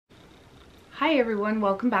Hi everyone,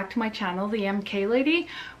 welcome back to my channel, the MK Lady.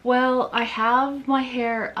 Well, I have my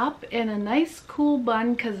hair up in a nice cool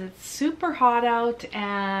bun because it's super hot out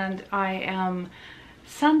and I am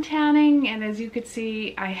sun tanning, and as you could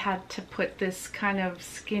see I had to put this kind of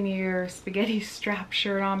skinnier spaghetti strap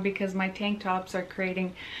shirt on because my tank tops are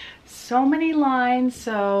creating so many lines.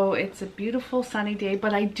 So it's a beautiful sunny day,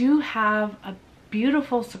 but I do have a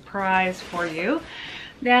beautiful surprise for you.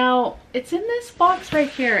 Now, it's in this box right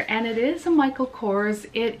here, and it is a Micheal Kors.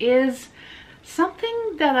 It is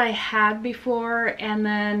something that I had before, and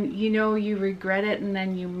then, you know, you regret it and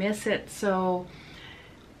then you miss it, so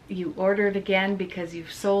you order it again because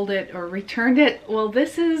you've sold it or returned it. Well,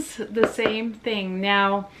 this is the same thing.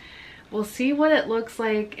 Now, we'll see what it looks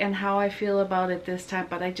like and how I feel about it this time,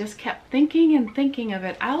 but I just kept thinking and thinking of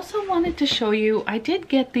it. I also wanted to show you, I did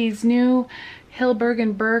get these new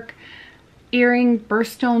Hilberg & Berk earring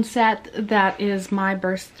birthstone set. That is my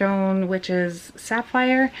birthstone, which is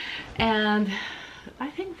sapphire, and I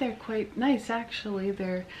think they're quite nice actually.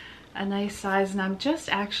 They're a nice size, and I'm just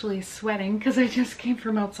actually sweating because I just came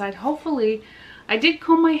from outside. Hopefully, I did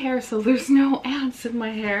comb my hair so there's no ants in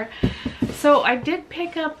my hair. So I did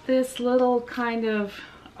pick up this little kind of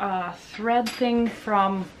thread thing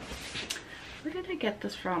from, where did I get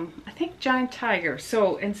this from? I think Giant Tiger.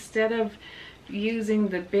 So instead of using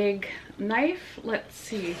the big knife, let's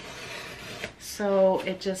see, so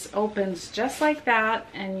it just opens just like that,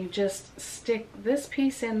 and you just stick this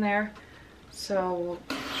piece in there. So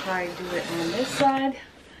we'll try to do it on this side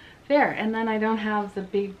there, and then I don't have the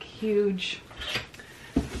big huge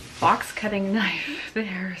box cutting knife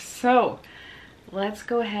there. So let's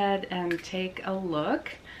go ahead and take a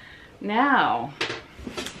look. Now,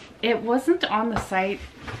 it wasn't on the site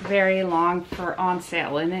very long for on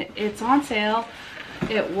sale, and it's on sale.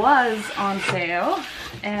 It was on sale,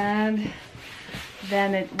 and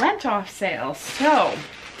then it went off sale. So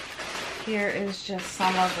here is just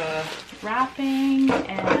some of the wrapping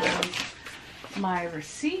and my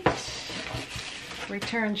receipt,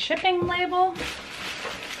 return shipping label.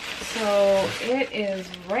 So it is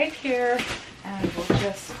right here, and we'll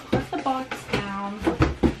just put the box down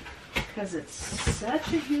because it's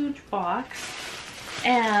such a huge box.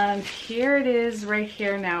 And here it is right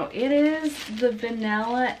here. Now, it is the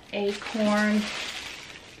Vanilla Acorn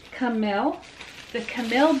Camille. The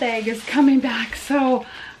Camille bag is coming back, so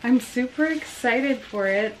I'm super excited for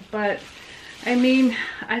it. But I mean,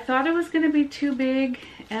 I thought it was going to be too big,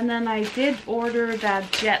 and then I did order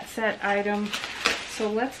that Jet Set item. So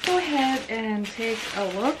let's go ahead and take a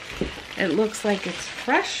look. It looks like it's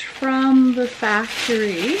fresh from the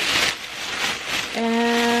factory,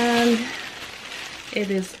 and it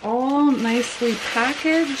is all nicely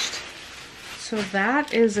packaged, so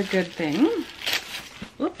that is a good thing.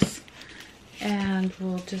 Whoops. And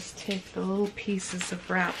we'll just take the little pieces of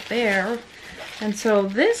wrap there. And so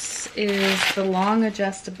this is the long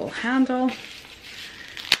adjustable handle,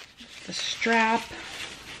 the strap.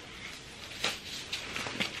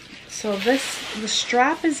 So the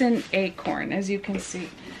strap is in Acorn, as you can see.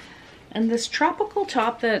 And this tropical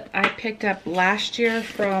top that I picked up last year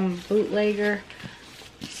from Bootlegger,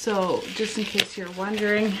 so just in case you're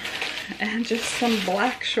wondering, and just some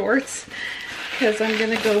black shorts because I'm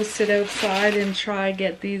gonna go sit outside and try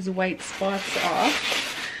get these white spots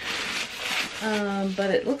off.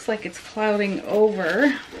 But it looks like it's clouding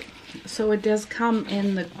over, so it does come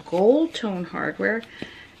in the gold tone hardware,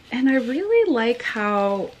 and I really like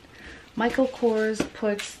how Micheal Kors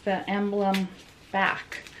puts the emblem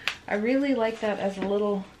back. I really like that as a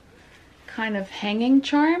little kind of hanging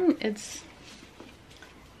charm. It's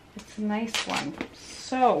a nice one.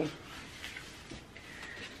 So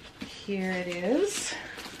here it is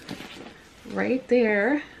right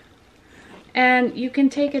there, and you can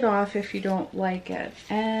take it off if you don't like it,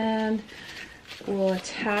 and we'll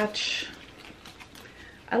attach.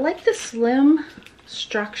 I like the slim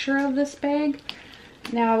structure of this bag.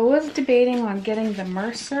 Now, I was debating on getting the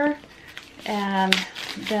Mercer, and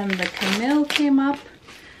then the Camille came up,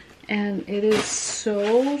 and it is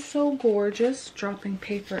so gorgeous, dropping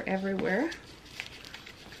paper everywhere.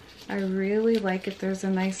 I really like it. There's a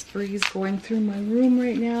nice breeze going through my room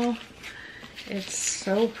right now. It's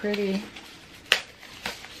so pretty.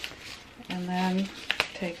 And then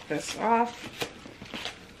take this off.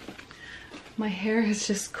 My hair is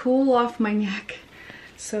just cool off my neck.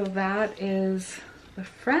 So that is the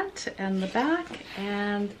front and the back,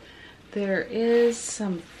 and there is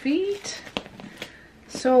some feet.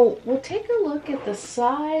 So we'll take a look at the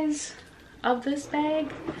size of this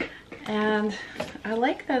bag, and I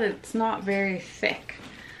like that it's not very thick.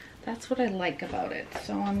 That's what I like about it.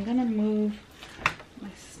 So I'm gonna move my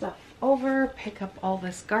stuff over, pick up all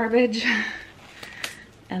this garbage,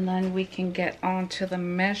 and then we can get on to the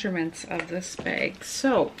measurements of this bag.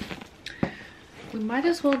 So we might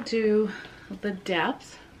as well do the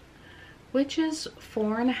depth, which is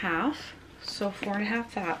 4.5, so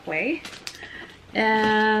 4.5 that way,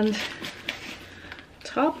 and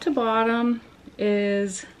top to bottom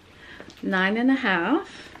is 9.5,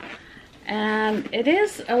 and it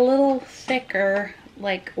is a little thicker,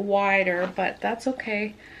 like wider, but that's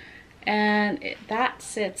okay. And that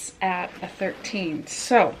sits at a 13.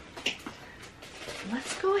 So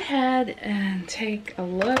let's go ahead and take a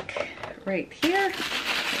look right here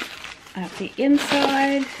at the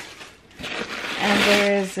inside. And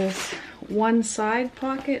there is this one side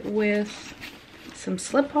pocket with some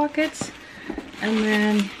slip pockets, and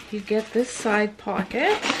then you get this side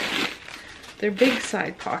pocket. They're big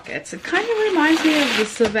side pockets. It kind of reminds me of the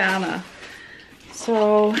Savannah.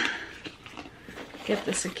 So get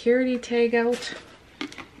the security tag out.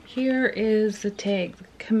 Here is the tag,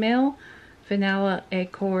 Camille Vanilla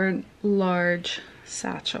Acorn Large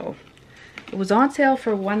Satchel. It was on sale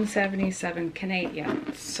for $177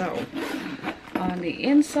 Canadian. So on the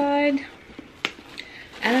inside,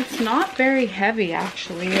 and it's not very heavy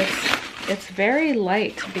actually. It's very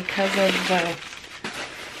light because of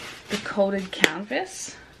the coated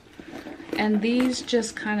canvas. And these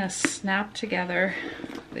just kind of snap together.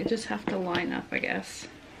 They just have to line up, I guess.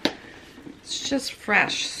 It's just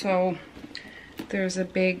fresh. So there's a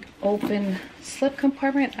big open slip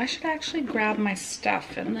compartment. I should actually grab my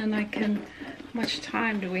stuff, and then I can, how much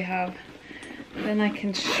time do we have? Then I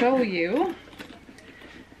can show you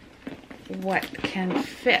what can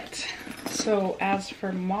fit. So as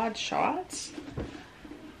for mod shots,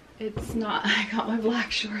 it's not, I got my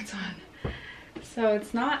black shorts on. So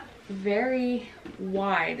it's not very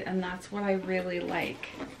wide, and that's what I really like.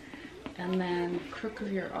 And then crook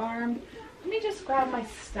of your arm. Let me just grab my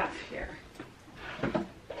stuff here.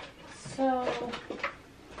 So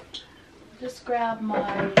just grab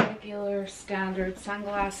my regular standard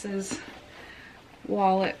sunglasses,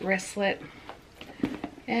 wallet, wristlet,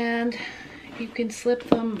 and you can slip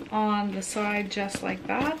them on the side just like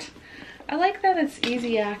that. I like that it's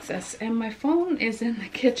easy access, and my phone is in the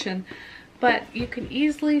kitchen, but you can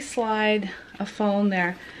easily slide a phone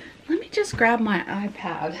there. Let me just grab my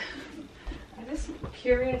iPad. I'm just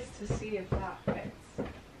curious to see if that fits.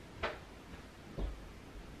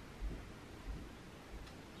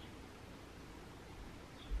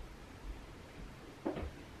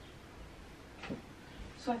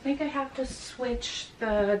 So I think I have to switch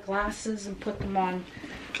the glasses and put them on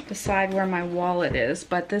the side where my wallet is,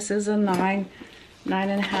 but this is a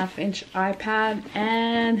 9.5 inch iPad,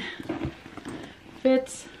 and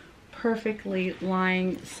fits perfectly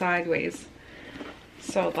lying sideways.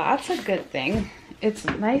 So that's a good thing. It's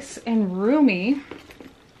nice and roomy,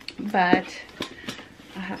 but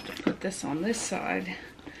I have to put this on this side.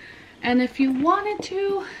 And if you wanted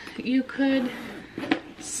to, you could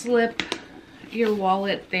slip your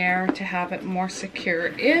wallet there to have it more secure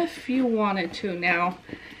if you wanted to. Now,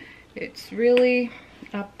 it's really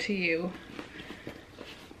up to you.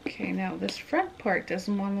 Okay, now this front part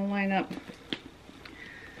doesn't want to line up.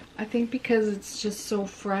 I think because it's just so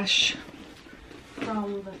fresh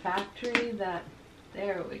from the factory that,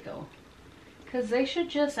 there we go. Because they should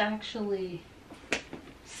just actually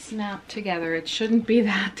snap together. It shouldn't be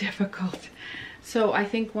that difficult. So I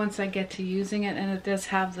think once I get to using it, and it does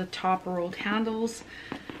have the top rolled handles.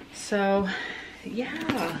 So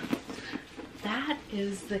yeah, that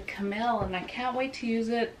is the Camille, and I can't wait to use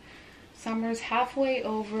it. Summer's halfway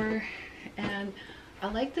over, and I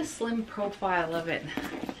like the slim profile of it.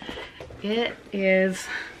 It is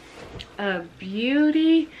a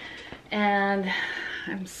beauty, and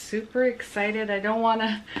I'm super excited. I don't want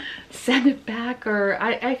to send it back, or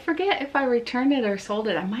I forget if I returned it or sold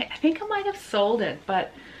it. I think I might have sold it,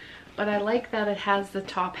 but I like that it has the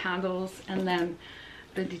top handles and then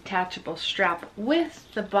the detachable strap with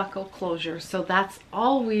the buckle closure. So that's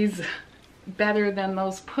always better than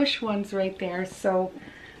those push ones right there. So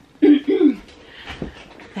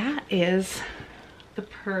that is the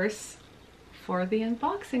purse for the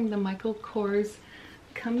unboxing, the Micheal Kors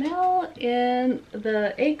Camille in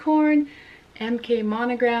the Acorn MK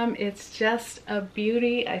monogram. It's just a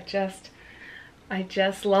beauty. I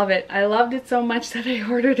just love it. I loved it so much that I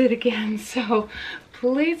ordered it again. So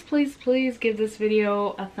please, please, please give this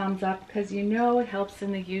video a thumbs up, because you know it helps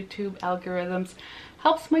in the YouTube algorithms,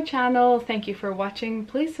 helps my channel. Thank you for watching.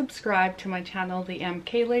 Please subscribe to my channel, The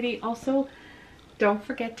MK Lady. Also, don't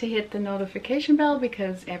forget to hit the notification bell,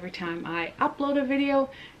 because every time I upload a video,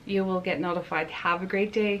 you will get notified. Have a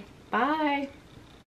great day. Bye.